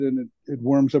and it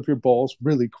warms up your balls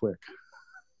really quick,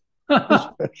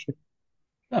 especially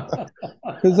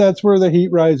because that's where the heat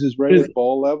rises, right It's, at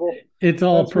ball level. it's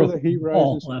all That's where the heat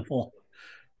ball rises. level.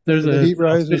 There's The a heat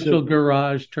rises at official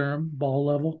garage term, ball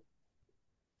level.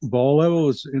 ball level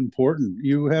is important.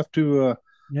 You have to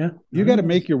Yeah, you got to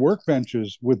make your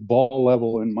workbenches with ball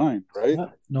level in mind, right?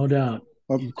 no doubt.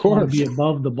 Of You just want to be course,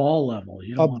 above the ball level.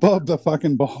 You don't want. above the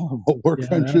fucking ball level. Yeah,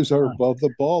 Workbenches are above the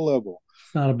ball level.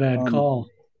 it's not a bad Um, call.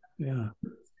 Yeah,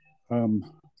 um,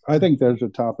 I think there's a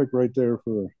topic right there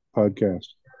for a podcast,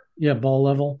 yeah, ball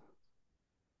level.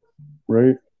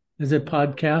 right? Is it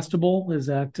podcastable? Is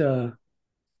that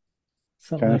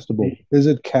something that could Castable. be? Is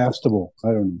it castable? I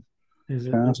don't know. Is it? Is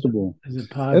it? Castable. Is it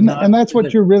pod? And Not? that's Is what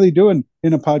it? you're really doing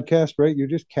in a podcast, right? You're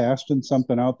just casting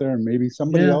something out there, and maybe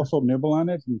somebody Yeah, else will nibble on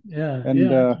it, yeah, and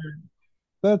yeah.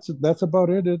 that's about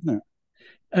it, isn't it?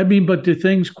 I mean, but do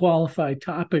things qualify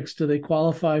topics? Do they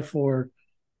qualify for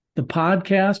the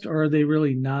podcast, or are they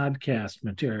really Nodcast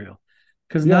material?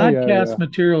 Because Yeah, yeah, Nodcast yeah.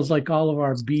 material is like all of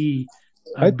our I B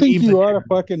think material.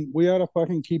 we ought to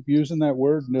fucking keep using that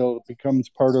word until it becomes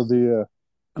part of The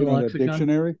the lexicon.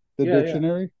 dictionary, the Yeah, yeah,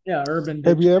 dictionary. yeah. Urban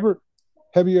Have you dictionary, ever,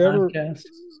 have you ever, Nodcast.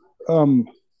 um,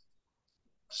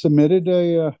 submitted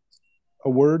a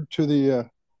word to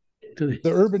To the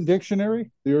the urban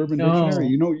dictionary, the urban dictionary? no,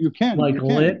 You know, like you can.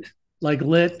 like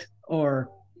lit, or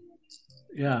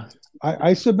yeah.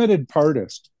 I submitted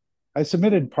Partist. I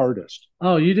submitted Partist,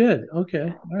 Oh, you did.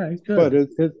 Okay, all right, but good.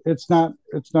 it's not a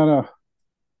It's not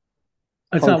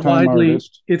part-time widely.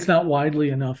 artist. It's not widely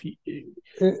enough. It,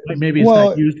 Maybe it's not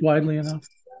well, used widely enough.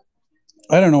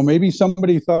 I don't know. Maybe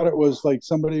somebody thought it was like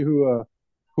somebody who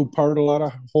parred a lot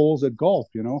of holes at golf.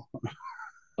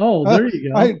 Oh, there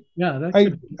you I go. Yeah, that I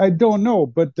could. I don't know,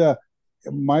 but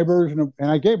my version of,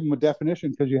 and I gave them a definition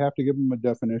because you have to give them a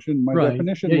definition. My Right. Yeah,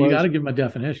 definition you got was to give them a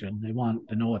definition. They want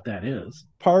to know what that is.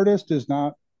 partist is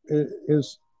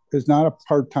is not a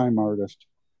part-time artist,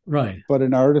 Right. but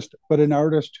an artist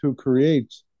who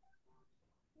creates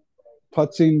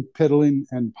putzing, piddling,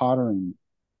 and pottering.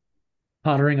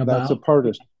 Pottering That's a about.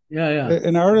 partist. Yeah, yeah,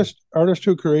 An artist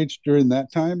who creates during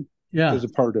that time yeah. is a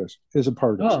partist. Is a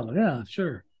partist. Oh, yeah,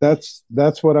 sure. That's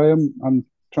what I am. I'm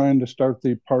trying to start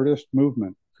the partist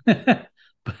movement.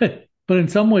 But in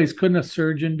some ways, couldn't a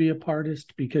surgeon be a partist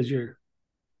because you're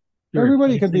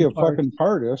Everybody can be replacing a parts? fucking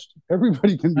partist.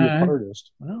 Everybody can All be a right. partist,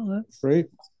 Well, right?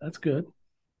 that's good.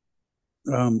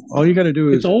 All you got to do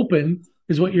It's is open,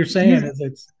 is what you're saying. you.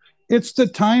 Is It's the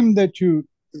time that you're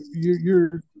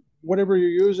whatever you're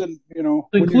using. When you're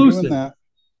doing inclusive. that.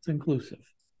 It's inclusive.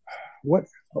 What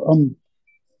um,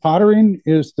 pottering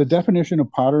is the definition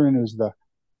of pottering is the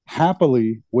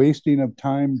happily wasting of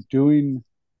time doing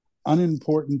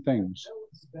unimportant things.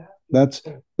 That's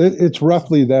it's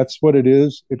roughly that's what it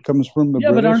is. It comes from the Yeah,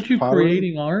 but British aren't you pottery,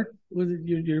 creating art with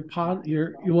your pot?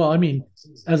 Your well, I mean,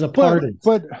 as a but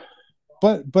partist.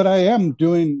 but but I am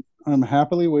doing. I'm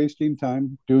happily wasting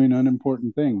time doing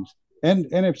unimportant things, and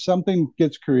if something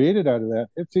gets created out of that,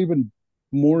 it's even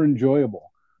more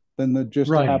enjoyable than the just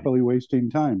Right. happily wasting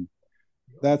time.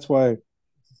 That's why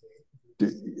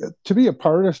to be a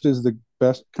partist is the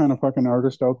best kind of fucking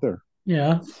artist out there.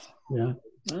 Yeah. Yeah.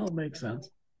 Well, it makes sense.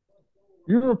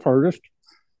 You're a partist.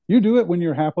 You do it when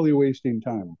you're happily wasting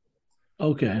time.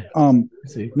 Okay. Um, I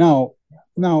see. now,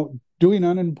 now doing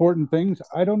unimportant things,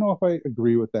 I don't know if I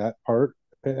agree with that part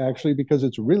actually because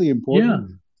it's really Yeah.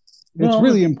 important. It's Well,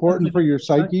 really that's important a for your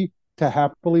perspective. psyche to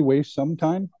happily waste some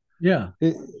time. Yeah.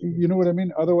 You know what I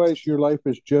mean? Otherwise, your life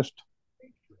is just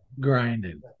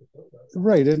Grinding.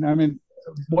 right. And I mean,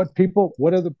 what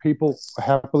other people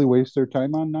happily waste their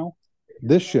time on now?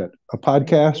 This shit, a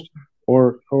podcast,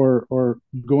 or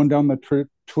going down the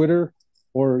Twitter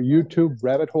or YouTube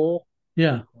rabbit hole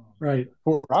Yeah. Right.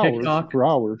 for hours, TikTok. for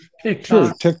hours. Sure,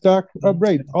 TikTok. TikTok,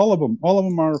 right? All of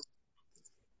them are.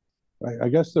 I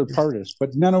guess they're partists,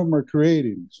 but none of them are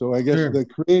creating. So I guess Sure. the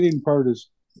creating part is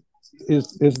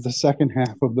the second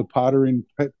half of the pottering,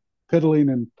 piddling,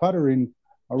 and puttering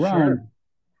around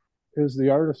Sure. is the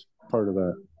artist part of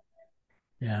that.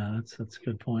 Yeah, that's a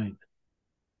good point.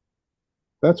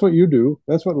 That's what you do.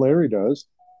 That's what Larry does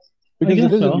I because it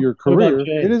guess isn't so. your What about career. It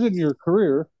Jay? isn't your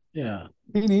career. Yeah.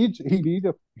 He needs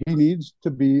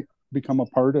to become a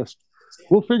partist.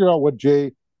 We'll figure out what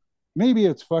Jay. Maybe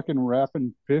it's fucking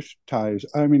wrapping fish ties.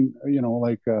 I mean,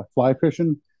 like fly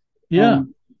fishing Yeah.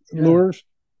 um, Yeah. lures.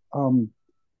 Um,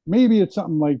 Maybe it's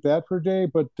something like that for Jay,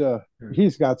 but Sure.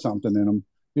 he's got something in him.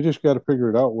 You just got to figure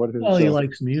it out. Well, he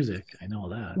likes music. I know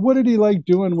that. What did he like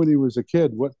doing when he was a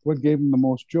kid? What gave him the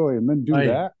most joy, and then do Right.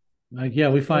 that, Like, yeah,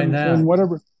 we find and that.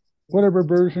 whatever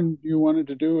version you wanted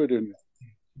to do it in.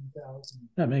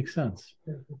 That makes sense.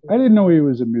 I didn't know he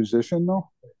was a musician though.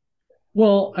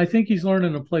 Well, I think he's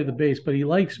learning to play the bass, but he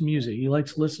likes music. He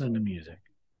likes listening to music.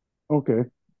 Okay.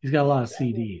 He's got a lot of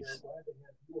CDs.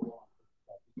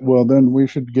 Well, then we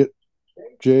should get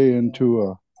Jay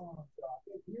into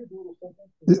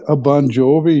a Bon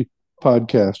Jovi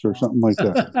podcast or something like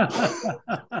that.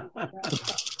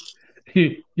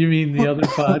 You mean the other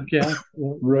podcast?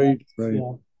 Right.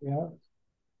 Yeah, yeah.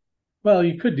 Well,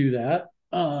 you could do that.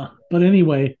 But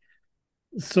anyway,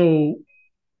 so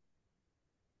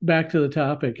back to the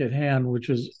topic at hand, which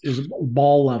is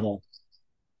ball level.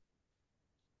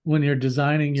 When you're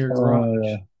designing your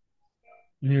garage,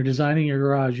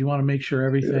 you want to make sure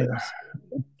everything's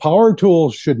Power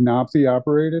tools should not be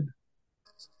operated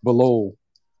below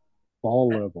ball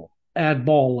level, at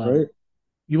ball level. right?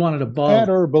 You want it above. At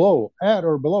or below,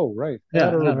 right? Yeah,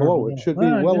 at or below. It should be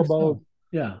well, well above. So.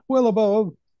 Yeah. Well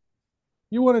above.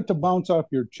 You want it to bounce off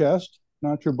your chest,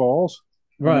 not your balls.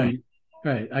 Right.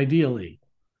 Right. Ideally.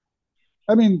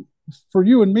 I mean, for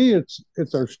you and me, it's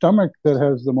our stomach that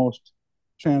has the most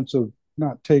chance of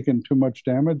not taking too much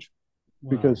damage,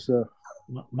 because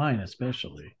mine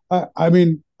especially. I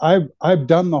mean, I've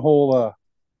done the whole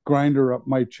grinder up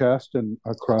my chest and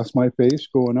across my face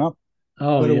going up.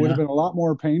 Oh, but it would have been a lot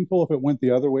more painful if it went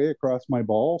the other way across my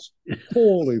balls.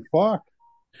 Holy fuck.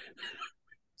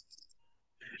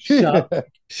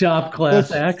 Shop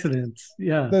class accidents.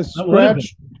 Yeah. The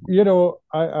scratch,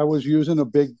 I was using a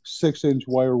big 6-inch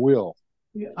wire wheel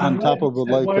on top of a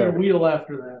wire wheel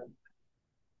after that.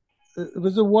 It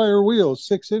was a wire wheel,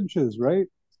 6 inches, right?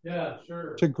 Yeah,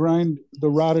 sure. To grind the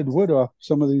rotted wood off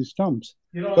some of these stumps.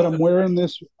 But I'm wearing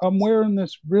this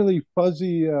really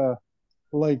fuzzy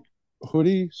like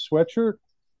hoodie sweatshirt.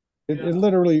 It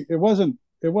literally it wasn't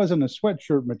a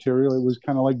sweatshirt material. It was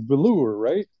kind of like velour,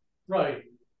 right? Right.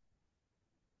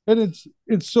 And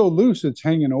it's so loose, it's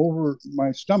hanging over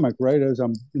my stomach, right, as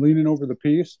I'm leaning over the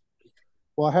piece.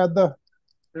 Well, I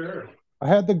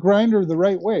had the grinder the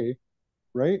right way,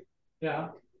 right? Yeah.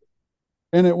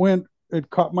 And it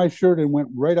caught my shirt and went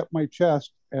right up my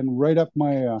chest and right up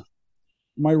my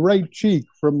my right cheek,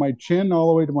 from my chin all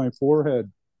the way to my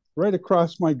forehead, right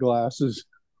across my glasses.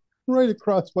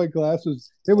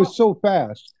 It was so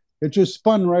fast. It just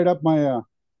spun right up my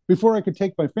before I could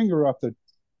take my finger off the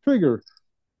trigger.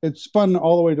 It spun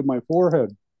all the way to my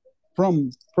forehead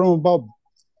from about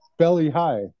belly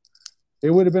high. It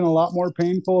would have been a lot more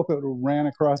painful if it ran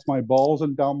across my balls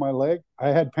and down my leg. I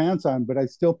had pants on, but I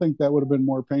still think that would have been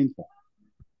more painful.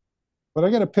 But I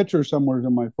got a picture somewhere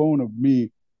on my phone of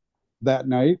me that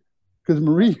night, because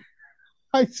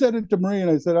I said it to Marie, and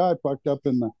I said, I fucked up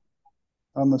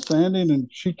on the sanding, and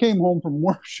she came home from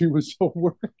work. She was so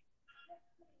worried.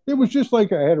 It was just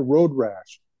like I had a road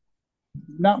rash.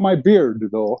 Not my beard,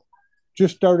 though.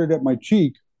 Just started at my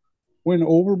cheek, went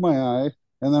over my eye,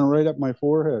 and then right up my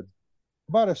forehead.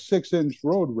 About a 6-inch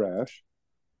road rash,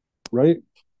 right?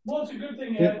 Well, it's a good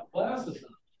thing you had glasses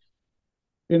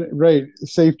on. Right,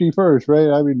 safety first, right?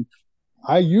 I mean,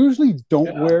 I usually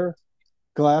don't wear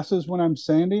glasses when I'm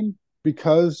sanding,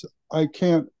 because I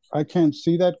can't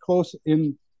see that close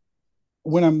in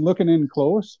when I'm looking in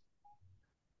close,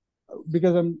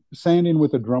 because I'm sanding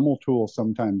with a Dremel tool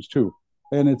sometimes too.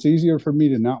 And it's easier for me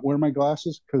to not wear my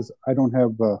glasses because I don't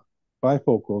have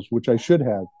bifocals, which I should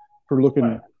have for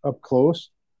looking up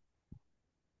close.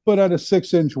 But at a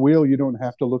 6-inch wheel, you don't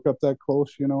have to look up that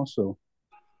close, so.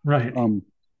 Right.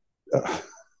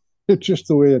 It's just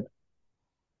the way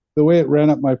it ran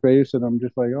up my face, and I'm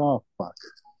just like, oh fuck,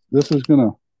 this is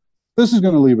gonna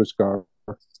leave a scar.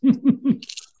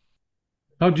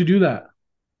 How'd you do that?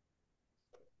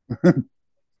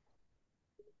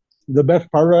 The best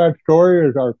part of that story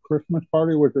is our Christmas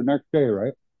party was the next day,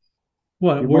 right?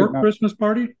 What, work Christmas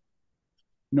party?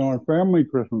 No, our family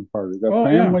Christmas party.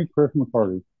 The Christmas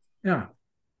party. Yeah.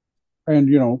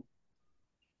 And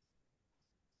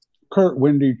Kurt,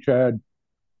 Wendy, Chad,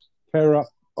 Tara,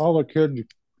 all the kids,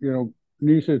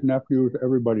 nieces, nephews,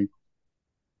 everybody.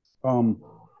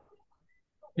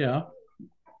 Yeah.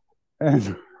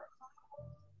 And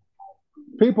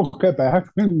people kept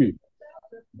asking me,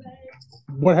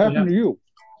 what happened to you?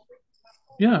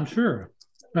 Yeah, I'm sure.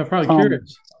 I'm probably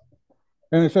curious.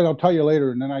 And I said, I'll tell you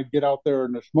later. And then I'd get out there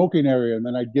in the smoking area, and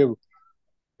then I'd give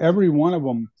every one of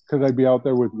them, because I'd be out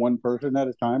there with one person at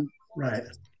a time. Right.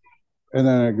 And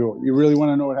then I go, you really want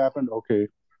to know what happened? Okay.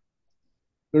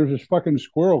 There's this fucking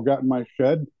squirrel got in my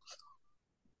shed.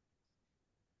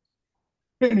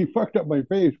 And he fucked up my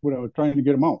face when I was trying to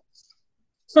get him out.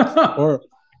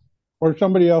 Or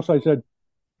somebody else, I said,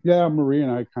 yeah, Marie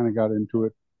and I kind of got into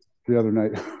it the other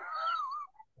night.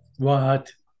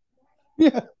 What?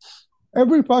 Yeah.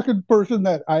 Every fucking person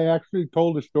that I actually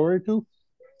told a story to,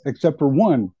 except for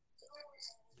one,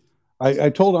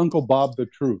 I told Uncle Bob the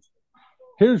truth.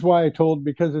 Here's why I told,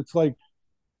 because it's like,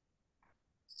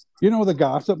 the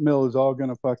gossip mill is all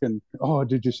gonna fucking, oh,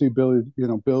 did you see Billy's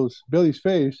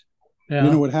face? You know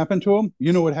Yeah. what happened to him?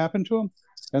 You know what happened to him?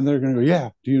 And they're gonna go,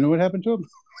 yeah. Do you know what happened to him?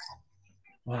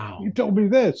 Wow. He told me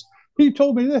this. He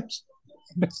told me this.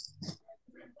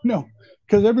 No,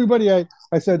 because everybody, I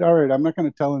said, all right, I'm not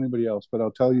gonna tell anybody else, but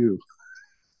I'll tell you.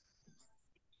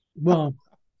 Well,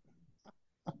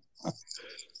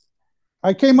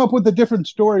 I came up with a different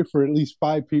story for at least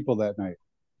 5 people that night.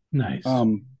 nice.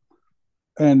 Um,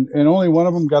 and only one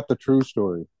of them got the true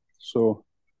story. So,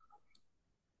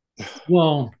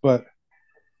 Well, but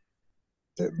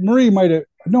Marie might have.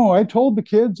 No, I told the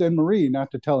kids and Marie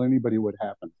not to tell anybody what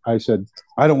happened. I said,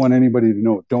 I don't want anybody to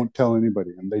know. Don't tell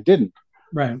anybody, and they didn't.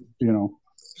 right.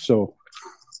 So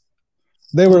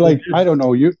they were like, I don't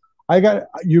know. You got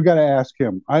to ask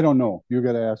him. I don't know. You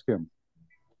got to ask him.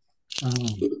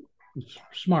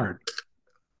 Smart.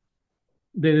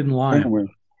 They didn't lie. Anyway,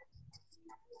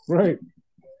 right.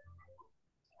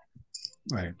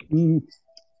 Right.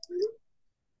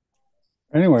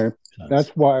 Anyway, that's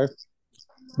why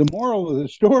the moral of the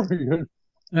story is,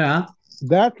 Yeah.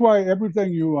 that's why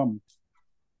everything you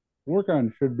work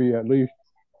on should be at least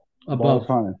Above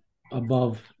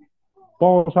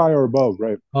balls high or above,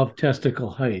 right? of testicle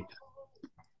height.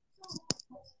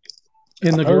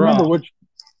 In the I remember garage.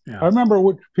 I remember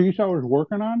which piece I was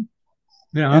working on,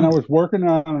 Yeah. and I was working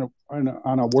on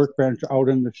a workbench out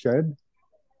in the shed,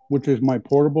 which is my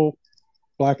portable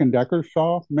Black and Decker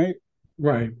saw, mate.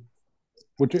 Right.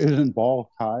 Which isn't balls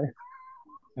high.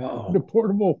 Uh-oh. The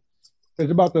portable is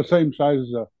about the same size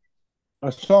as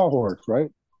a sawhorse,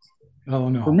 right? Oh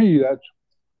no. For me,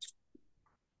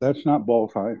 that's not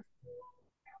balls high.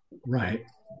 Right.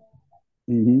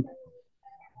 Mm-hmm.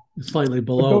 Slightly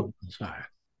below balls high.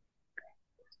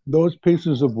 Those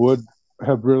pieces of wood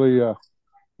have really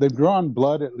they've drawn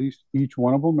blood, at least each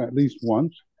one of them at least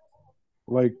once.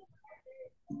 Like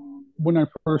when I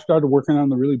first started working on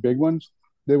the really big ones,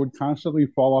 they would constantly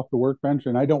fall off the workbench,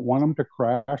 and I don't want them to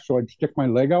crash, so I'd stick my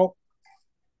leg out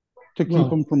to keep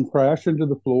them from crashing to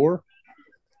the floor,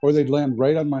 or they'd land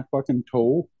right on my fucking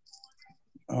toe.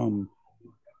 And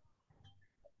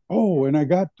I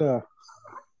got the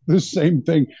same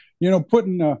thing,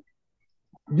 putting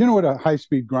you know what a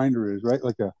high-speed grinder is, right?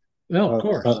 Like of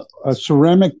course. a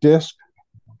ceramic disc.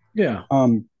 Yeah.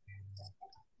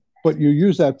 But you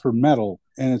use that for metal,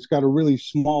 and it's got a really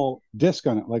small disc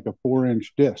on it, like a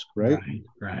 4-inch disc, right?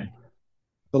 Right.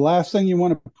 The last thing you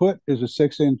want to put is a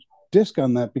 6-inch disc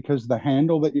on that, because the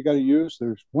handle that you got to use,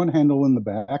 there's one handle in the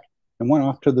back and one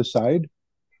off to the side.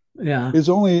 Yeah. Is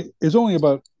only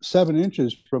about 7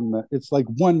 inches from it's like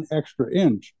 1 extra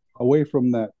inch away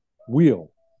from that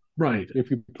wheel. Right. If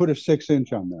you put a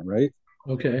 6-inch on there, right?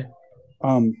 Okay.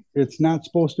 It's not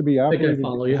supposed to be operated. I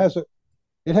follow you.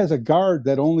 It has a guard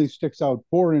that only sticks out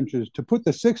 4 inches. To put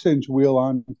the 6-inch wheel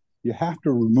on, you have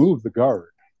to remove the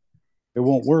guard. It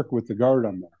won't work with the guard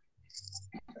on there.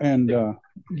 And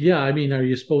yeah, I mean, are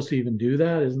you supposed to even do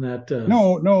that? Isn't that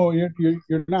no,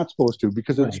 you're not supposed to,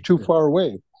 because it's too far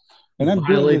away. And I'm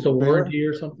doing this the warranty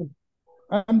or something.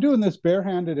 I'm doing this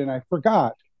barehanded, and I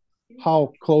forgot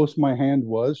how close my hand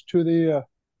was to the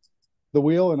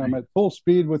wheel, and I'm at full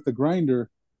speed with the grinder,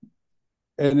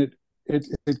 and it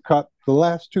cut the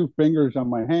last 2 fingers on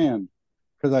my hand,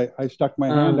 because I stuck my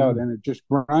hand out, and it just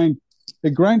grinded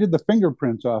the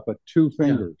fingerprints off of 2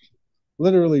 fingers. Yeah.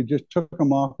 Literally just took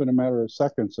them off in a matter of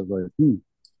seconds. Of like,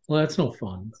 well, that's no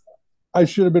fun. I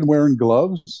should have been wearing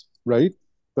gloves, right?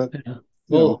 But yeah.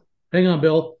 Well, hang on,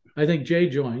 Bill. I think Jay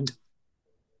joined.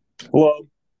 Hello.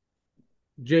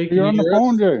 Jay, you're on the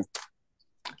phone, Jay.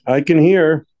 I can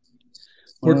hear.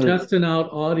 We're testing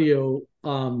out audio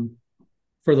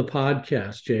for the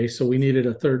podcast, Jay. So we needed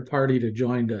a third party to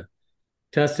join to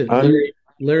test it.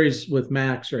 Larry's with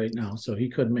Max right now, so he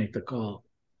couldn't make the call.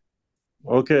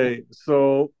 Okay,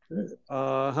 so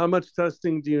how much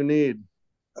testing do you need?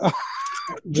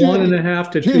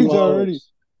 1.5 to 2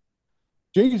 hours.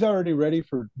 Jay's already ready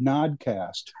for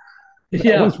Nodcast.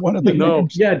 That was one of the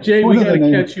names. Yeah, Jay, we got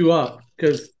to catch you up,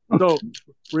 because. So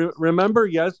remember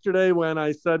yesterday when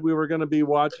I said we were going to be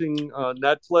watching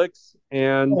Netflix?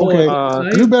 And okay,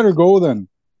 you better go then.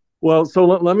 Well, so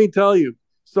let me tell you.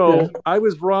 So I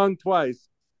was wrong twice.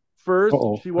 First,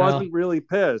 she wasn't really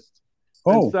pissed.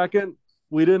 And second,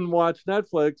 we didn't watch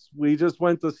Netflix. We just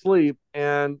went to sleep,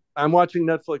 and I'm watching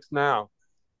Netflix now.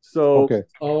 So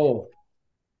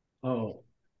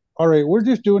All right, we're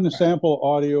just doing the sample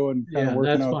audio and kind of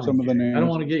working that's out fine. some of the names. I don't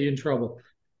want to get you in trouble.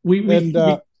 We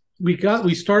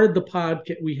started the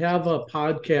podcast. We have a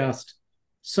podcast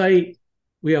site.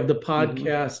 We have the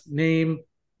podcast name,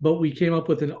 but we came up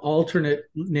with an alternate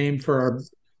name for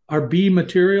our B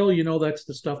material. You know, that's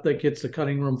the stuff that gets the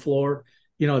cutting room floor.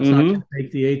 You know, it's not going to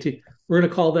make the AT. We're going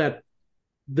to call that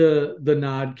the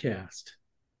Nodcast.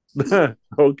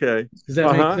 Okay. Does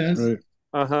that make sense?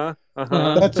 Right.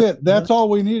 That's it. That's all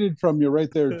we needed from you right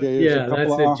there, Jay. Yeah,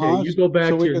 that's it, Jay. You go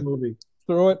back to your movie.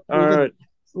 Throw it. All right.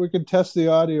 We can test the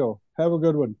audio. Have a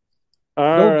good one.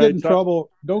 Don't get in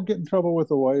trouble. Don't get in trouble with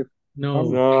the wife.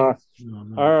 No.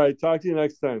 All right. Talk to you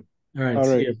next time. All right.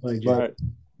 See you. Bye, Jay. All right.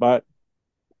 Bye.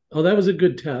 Oh, that was a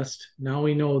good test. Now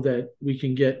we know that we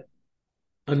can get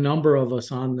a number of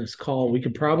us on this call. We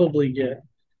could probably get,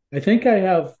 I think I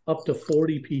have up to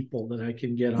 40 people that I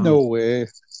can get on. No way.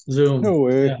 Zoom. No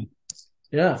way.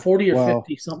 Yeah, 40 or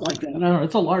 50, something like that. I don't know.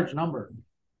 It's a large number.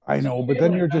 I know, but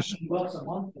then you're just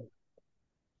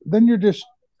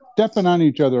stepping on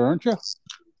each other, aren't you?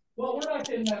 Well, we're not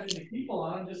getting that many people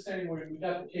on. I'm just saying we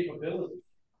got the capability.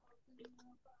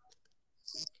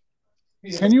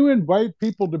 Can you invite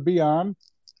people to be on?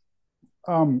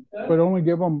 But only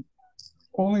give them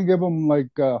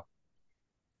like a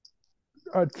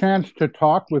chance to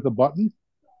talk with a button.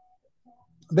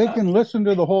 They can listen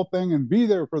to the whole thing and be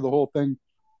there for the whole thing,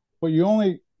 but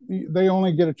they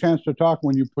only get a chance to talk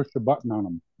when you push the button on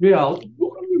them. Yeah,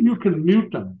 you can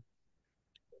mute them.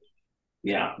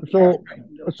 Yeah. So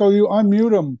you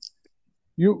unmute them.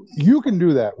 You can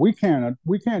do that. We can't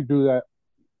do that.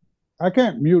 I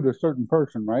can't mute a certain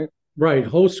person, right? Right.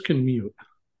 Host can mute.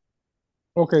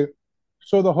 Okay.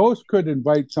 So the host could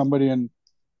invite somebody and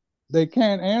they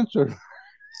can't answer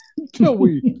until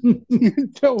we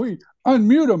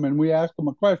unmute them and we ask them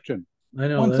a question. I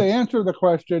know. Once they answer the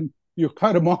question, you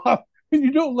cut them off and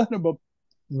you don't let them up.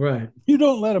 Right. You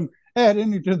don't let them add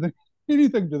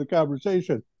anything to the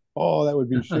conversation. Oh, that would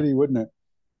be shitty, wouldn't it?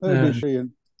 That would be shitty. And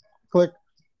click.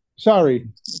 Sorry.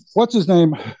 What's his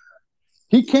name?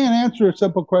 He can't answer a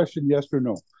simple question, yes or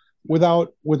no,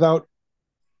 without,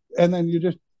 and then you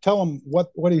just tell him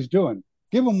what he's doing.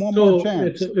 Give him one more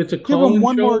chance. It's a Give him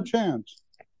one more chance.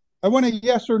 I want a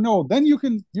yes or no. Then you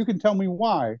can tell me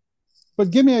why,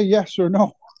 but give me a yes or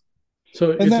no.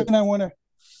 So and then I want to.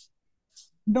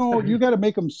 No, you got to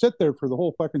make them sit there for the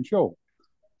whole fucking show.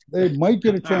 They might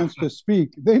get a chance to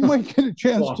speak. You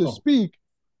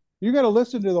got to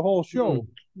listen to the whole show.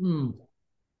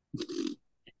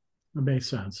 That makes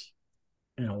sense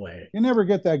in a way. You never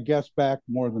get that guest back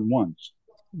more than once.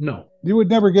 No. You would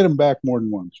never get him back more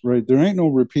than once, right? There ain't no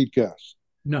repeat guest.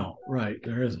 No, right.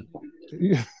 There isn't.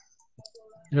 Yeah.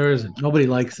 There isn't. Nobody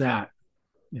likes that,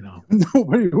 you know.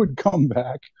 Nobody would come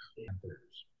back.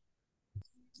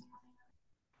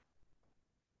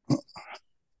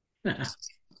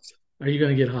 Are you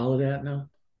going to get hollered at now?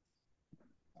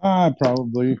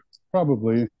 Probably.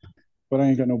 But I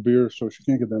ain't got no beer, so she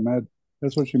can't get that mad.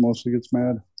 That's what she mostly gets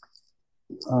mad.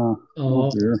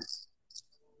 No beer.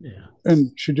 Yeah.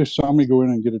 And she just saw me go in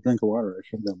and get a drink of water. I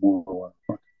should get more water.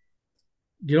 Fuck.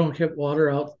 You don't keep water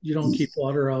out. You don't keep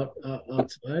water out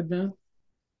outside, man.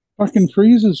 Fucking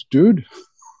freezes, dude.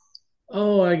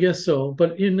 Oh, I guess so.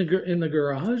 But in the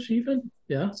garage, even,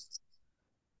 yeah.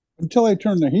 Until I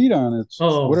turn the heat on, it's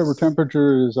whatever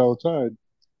temperature is outside.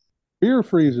 Beer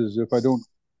freezes if I don't,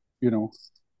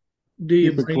 do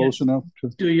you keep it close enough to.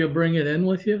 Do you bring it in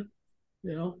with you?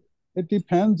 You know. It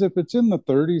depends. If it's in the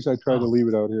 30s, I try to leave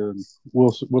it out here, and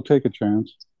we'll take a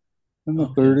chance. In the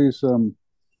 30s,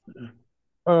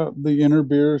 the inner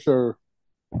beers are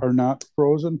not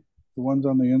frozen. The ones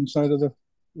on the inside of the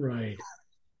right,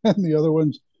 and the other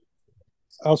ones,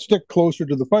 I'll stick closer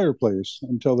to the fireplace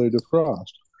until they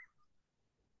defrost.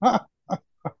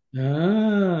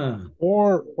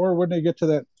 Or when they get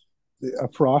to a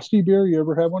frosty beer, you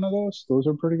ever have one of those? Those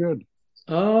are pretty good.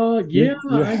 Yeah. You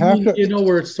know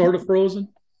where it's sort of frozen?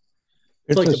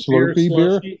 It's like a Slurpee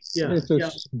beer. Yeah. It's a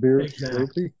beer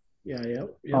exactly. Slurpee. Yeah.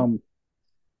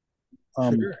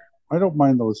 Sure. I don't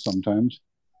mind those sometimes.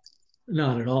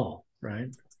 Not at all, right?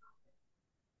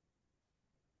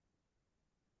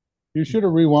 You should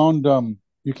have rewound.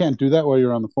 You can't do that while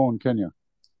you're on the phone, can you?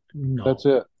 No. That's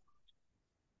it.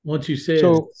 Once you say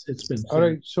it's been all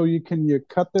right. So you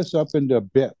cut this up into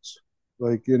bits,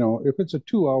 like if it's a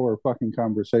 2-hour fucking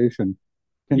conversation,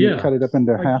 can you cut it up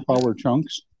into half-hour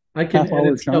chunks? I can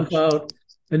edit stuff out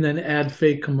and then add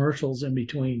fake commercials in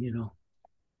between.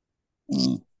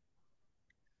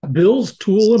 Bill's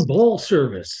Tool and Ball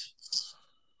Service.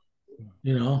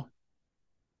 Yeah,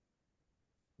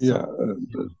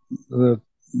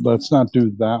 let's not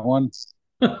do that one.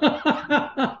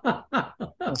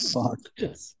 Oh, fuck.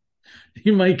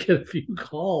 You might get a few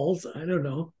calls. I don't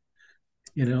know.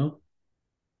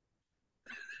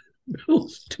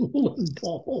 Those tool and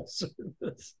ball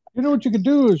service. You know what you could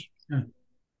do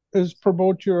is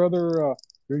promote your other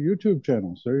your YouTube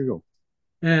channels. There you go.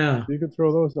 Yeah, you could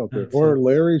throw those out there, or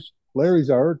Larry's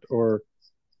art, or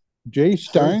Jay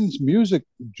Stein's music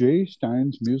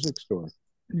store.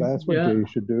 That's what Jay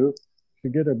should do.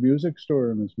 Should get a music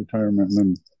store in his retirement and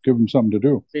then give him something to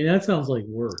do. I mean, that sounds like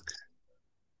work.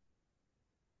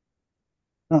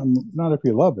 Not if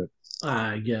you love it.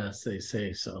 I guess they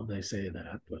say so. They say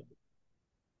that, but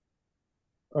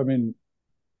I mean,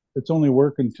 it's only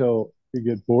work until you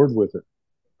get bored with it.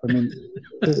 I mean,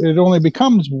 it only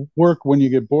becomes work when you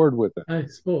get bored with it. I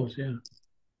suppose, yeah.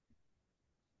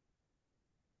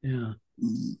 Yeah.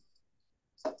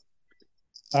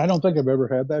 I don't think I've ever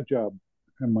had that job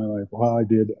in my life. Well, I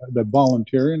did the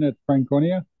volunteering at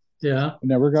Franconia. Yeah.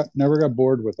 Never got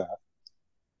bored with that.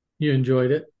 You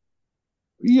enjoyed it?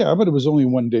 Yeah, but it was only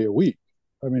one day a week.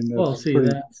 I mean,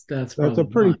 that's a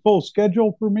pretty full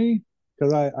schedule for me,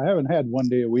 because I haven't had one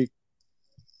day a week.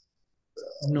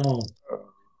 No.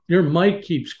 Your mic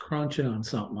keeps crunching on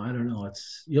something. I don't know.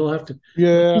 You'll have to.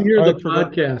 Yeah. When you hear the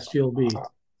podcast, you'll be.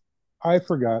 I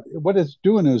forgot. What it's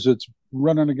doing is it's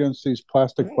running against these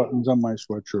plastic buttons on my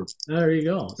sweatshirt. There you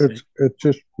go. It's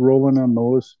just rolling on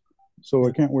those, so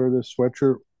I can't wear this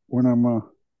sweatshirt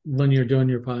when you're doing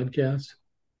your podcast.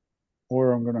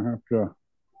 Or I'm gonna have to.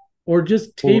 Or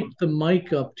just tape the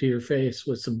mic up to your face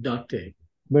with some duct tape.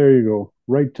 There you go.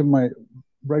 Right to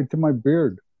my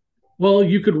beard. Well,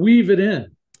 you could weave it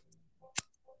in.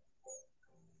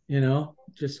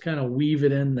 Just kind of weave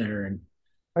it in there, and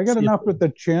I got enough with the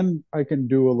chin. I can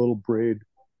do a little braid,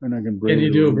 and I can braid. Can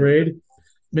you do a braid?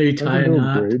 Maybe tie a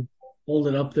knot. Hold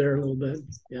it up there a little bit.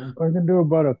 Yeah. I can do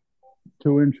about a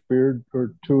 2-inch beard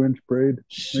or 2-inch braid.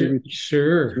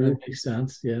 Sure. That makes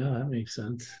sense. Yeah, that makes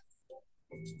sense.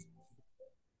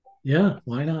 Yeah,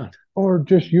 why not? Or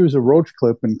just use a roach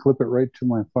clip and clip it right to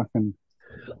my fucking.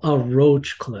 A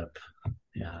roach clip.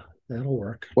 Yeah, that'll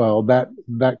work. Well, that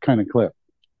kind of clip,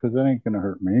 because that ain't gonna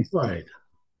hurt me. Right.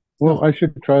 Well, I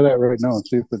should try that right now and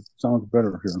see if it sounds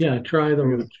better here. Yeah, try the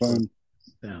roach clip.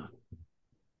 Yeah.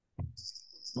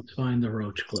 Let's find the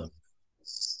roach clip.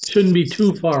 Shouldn't be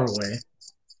too far away.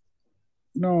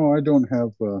 No, I don't have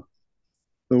the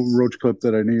roach clip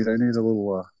that I need. I need a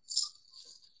little.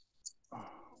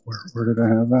 Where did I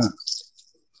have that?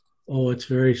 Oh, it's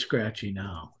very scratchy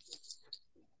now.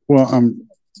 Well, I'm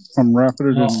wrapping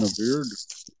it in the beard.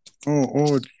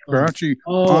 Oh, it's scratchy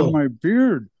on my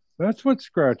beard. That's what's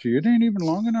scratchy. It ain't even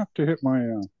long enough to hit my.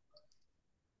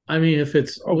 I mean, if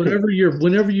it's whenever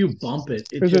you bump it,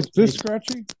 is it this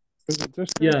scratchy? Is it this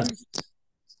scratchy? Yes.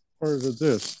 Or is it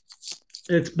this?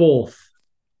 It's both.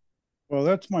 Well,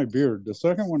 that's my beard. The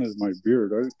second one is my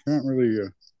beard. I can't really.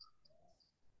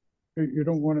 You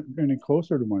don't want it any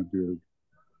closer to my beard.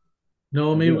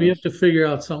 No, maybe we have to figure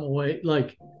out some way,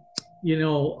 like, maybe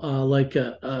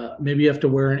you have to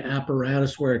wear an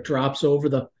apparatus where it drops over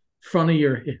the front of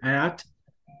your hat,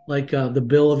 like the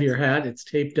bill of your hat. It's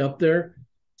taped up there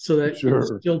so that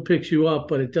it still picks you up,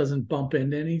 but it doesn't bump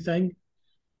into anything.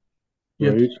 You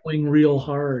have to swing real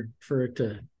hard for it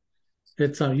to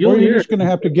hit something. You're just going to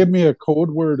have to give me a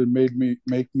code word and make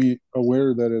me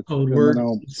aware that it's code word.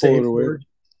 I'll pull it away. Word.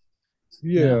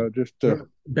 Yeah, just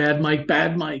bad mic.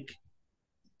 Bad mic.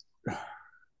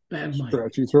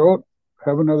 Scratchy throat.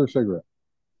 Have another cigarette.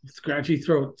 Scratchy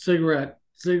throat. Cigarette.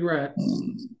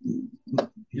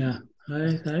 Yeah,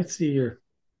 I see your.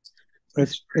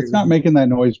 It's not making that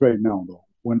noise right now though.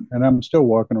 And I'm still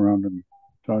walking around and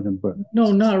talking, but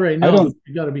no, not right now.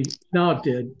 You got to be. Now it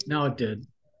did.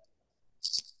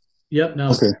 Yep.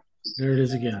 Now there it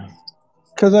is again.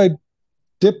 Because I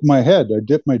dip my head, I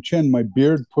dip my chin, my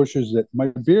beard pushes it. My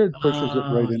beard pushes it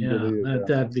right into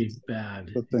that'd be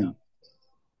bad. The thing.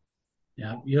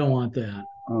 Yeah, you don't want that.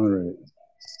 All right.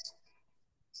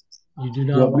 You do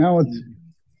not. Well,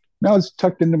 now it's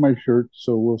tucked into my shirt,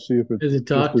 so we'll see if it's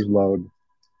just as loud.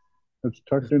 It's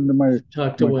tucked into my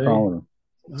away. collar. All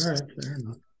right, fair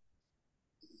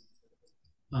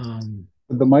enough.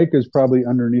 The mic is probably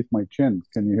underneath my chin.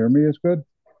 Can you hear me as good?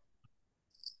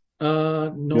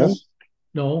 No. Yes?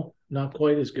 No, not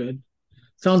quite as good.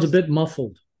 Sounds a bit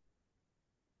muffled.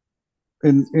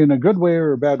 In a good way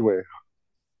or a bad way?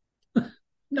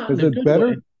 Not is in a it good better?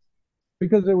 Way.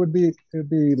 Because it'd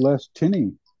be less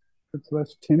tinny. It's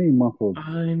less tinny muffled.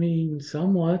 I mean,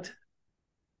 somewhat.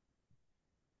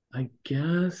 I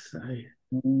guess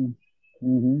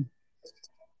Mm-hmm.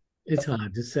 It's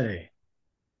hard to say.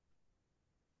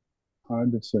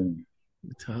 hard to say.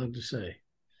 It's hard to say.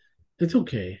 It's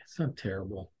okay. It's not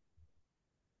terrible.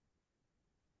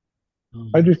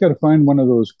 I just got to find one of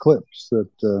those clips that,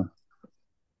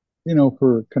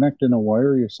 for connecting a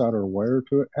wire, you solder a wire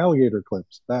to it. Alligator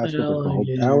clips. That's what they're called.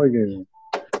 Alligator.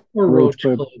 Or roach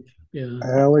clip. Yeah.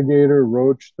 Alligator,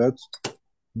 roach. That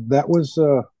was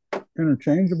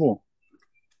interchangeable.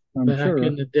 I'm Back sure.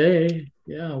 in the day,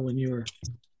 yeah, when you were.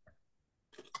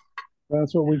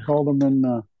 That's what we called them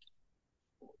in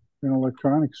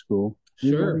electronic school.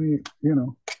 Sure.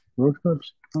 Roach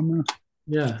clips on there.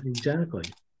 Yeah, exactly.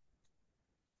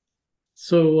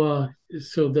 So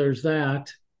there's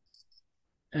that,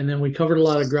 and then we covered a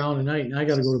lot of ground tonight, and I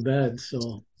got to go to bed.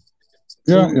 So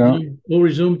we'll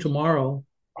resume tomorrow.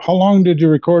 How long did you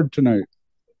record tonight?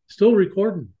 Still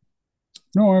recording.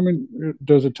 No, I mean,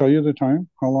 does it tell you the time?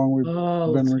 How long we've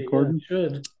been recording? Yeah,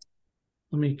 it should.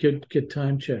 Let me get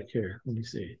time check here. Let me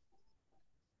see.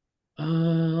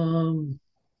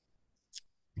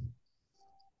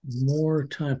 More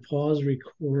time. Pause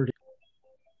recording.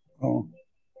 Oh.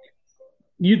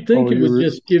 You'd think it would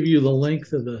just give you the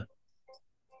length of the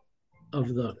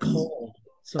call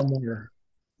somewhere.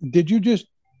 Did you just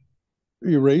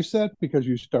erase that because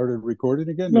you started recording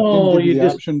again? No, it didn't give you the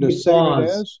option to save it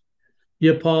as?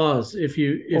 You pause if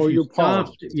you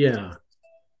stopped. Yeah.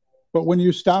 But when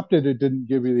you stopped it, it didn't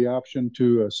give you the option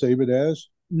to save it as?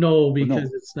 No,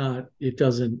 because it's not. It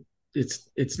doesn't. It's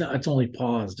not. It's only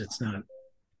paused. It's not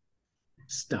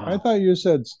stopped. I thought you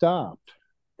said stopped.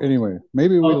 Anyway,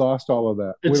 maybe we lost all of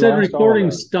that. It said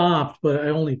recording stopped, but I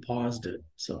only paused it,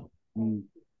 so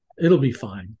it'll be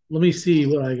fine. Let me see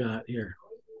what I got here.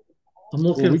 I'm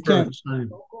looking for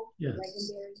time. Yeah.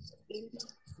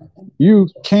 You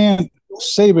can't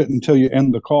save it until you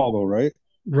end the call, though, right?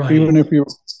 Right. Even if you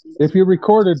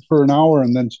recorded for an hour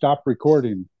and then stopped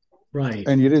recording, right,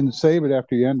 and you didn't save it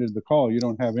after you ended the call, you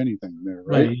don't have anything there,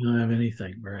 right? Right. You don't have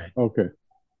anything, right? Okay.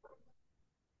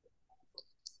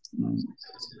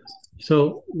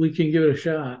 So we can give it a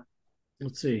shot.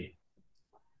 Let's see.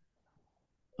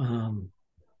 Right.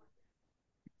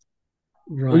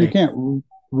 Well, you can't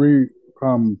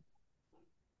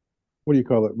what do you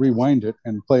call it? Rewind it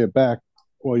and play it back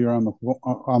while you're on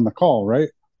the call, right?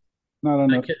 Not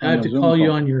on I have to call you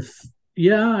on your.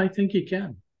 Yeah, I think you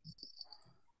can.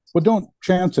 Well, don't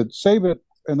chance it. Save it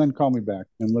and then call me back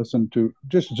and listen to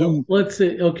just Zoom. Let's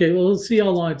see. Okay, well, let's see how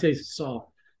long it takes to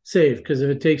save. Because if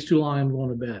it takes too long, I'm going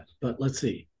to bed. But let's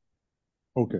see.